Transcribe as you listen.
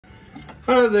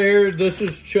Hi there, this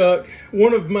is Chuck.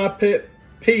 One of my pet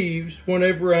peeves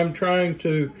whenever I'm trying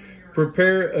to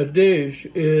prepare a dish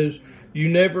is you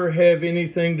never have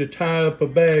anything to tie up a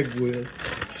bag with.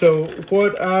 So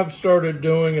what I've started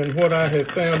doing and what I have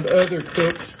found other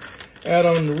cooks out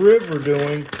on the river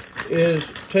doing is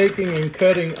taking and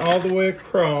cutting all the way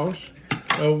across.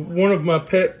 One of my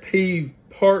pet peeve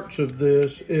parts of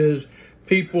this is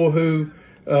people who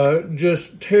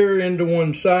just tear into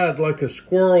one side like a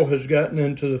squirrel has gotten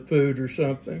into the food or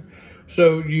something.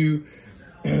 So you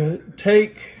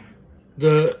take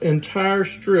the entire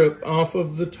strip off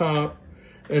of the top,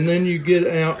 and then you get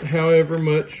out however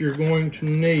much you're going to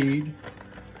need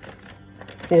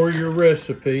for your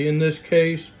recipe. In this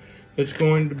case, it's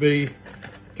going to be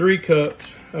 3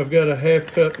 cups. I've got a ½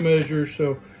 cup measure,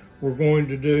 so we're going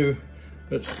to do,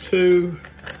 that's 2,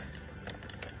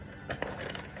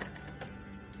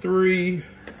 3,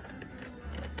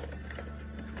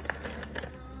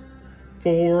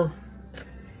 4,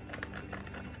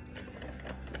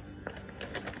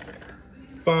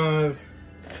 5,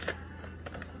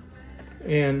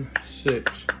 and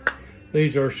 6.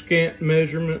 These are scant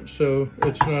measurements, so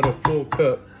it's not a full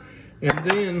cup. And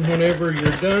then whenever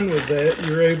you're done with that,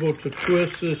 you're able to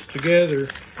twist this together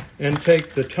and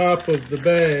take the top of the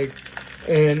bag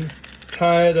and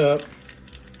tie it up.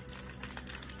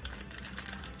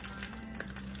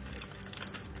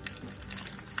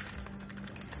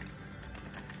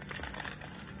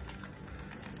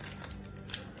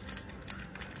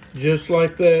 Just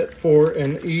like that for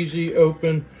an easy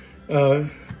open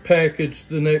package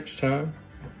the next time.